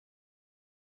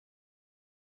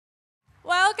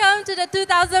Welcome to the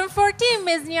 2014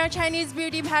 Miss New York Chinese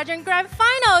Beauty Pageant Grand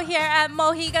Final here at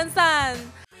Mohegan Sun.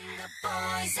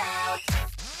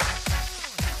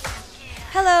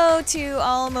 Hello to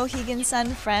all Mohegan Sun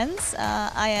friends.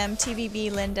 I am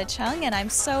TVB Linda Chung and I'm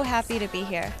so happy to be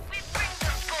here.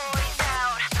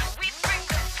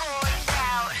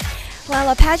 Well,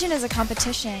 a pageant is a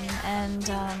competition, and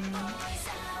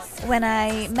when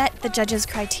I met the judges'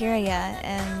 criteria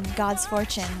and God's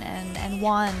fortune and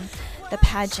won the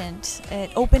pageant,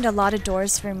 it opened a lot of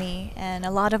doors for me and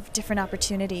a lot of different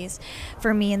opportunities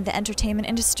for me in the entertainment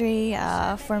industry,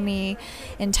 for me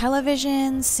in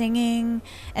television, singing,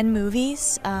 and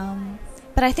movies.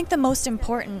 But I think the most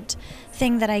important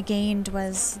thing that I gained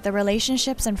was the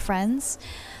relationships and friends.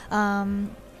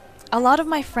 A lot of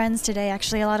my friends today,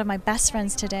 actually a lot of my best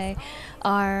friends today,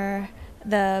 are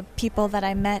the people that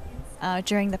I met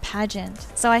during the pageant.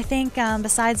 So I think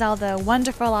besides all the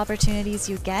wonderful opportunities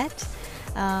you get,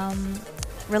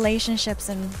 relationships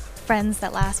and friends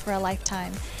that last for a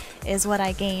lifetime is what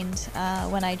I gained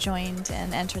when I joined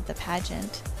and entered the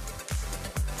pageant.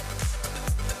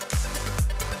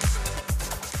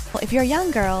 If you're a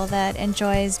young girl that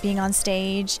enjoys being on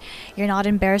stage, you're not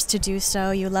embarrassed to do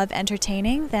so, you love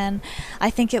entertaining, then I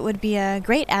think it would be a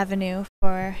great avenue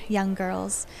for young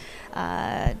girls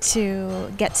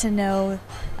to get to know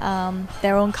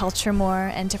their own culture more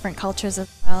and different cultures as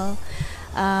well.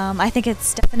 I think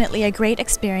it's definitely a great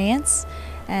experience,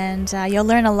 and you'll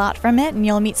learn a lot from it and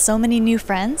you'll meet so many new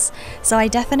friends. So I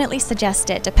definitely suggest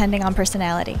it, depending on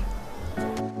personality.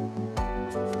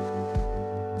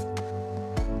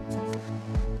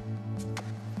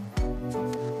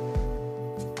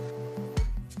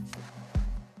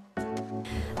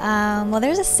 Well,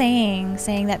 there's a saying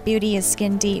that beauty is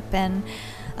skin deep, and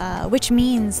which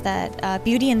means that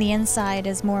beauty in the inside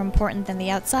is more important than the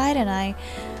outside, and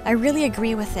I really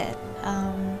agree with it.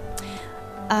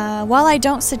 While I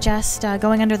don't suggest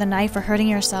going under the knife or hurting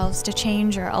yourselves to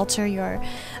change or alter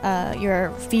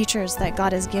your features that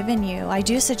God has given you, I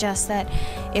do suggest that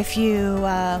if you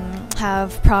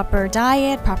have proper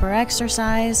diet, proper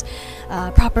exercise,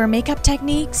 proper makeup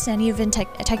techniques, and even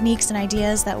techniques and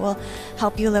ideas that will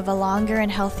help you live a longer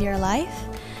and healthier life,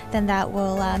 then that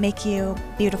will make you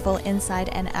beautiful inside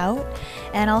and out.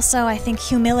 And also, I think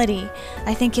humility.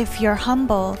 I think if you're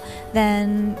humble,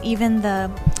 then even the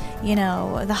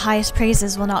highest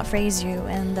praises will not praise you,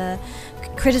 and the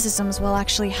criticisms will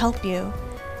actually help you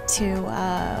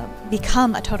to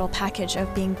become a total package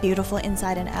of being beautiful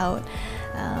inside and out.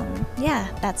 Yeah,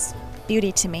 that's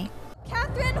beauty to me.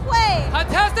 Catherine Hui!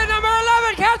 Contestant number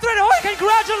 11, Catherine Hui,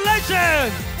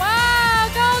 congratulations! Wow,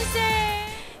 go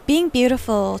sing! Being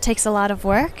beautiful takes a lot of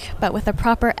work, but with a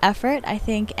proper effort, I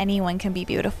think anyone can be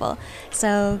beautiful.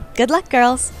 So good luck,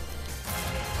 girls!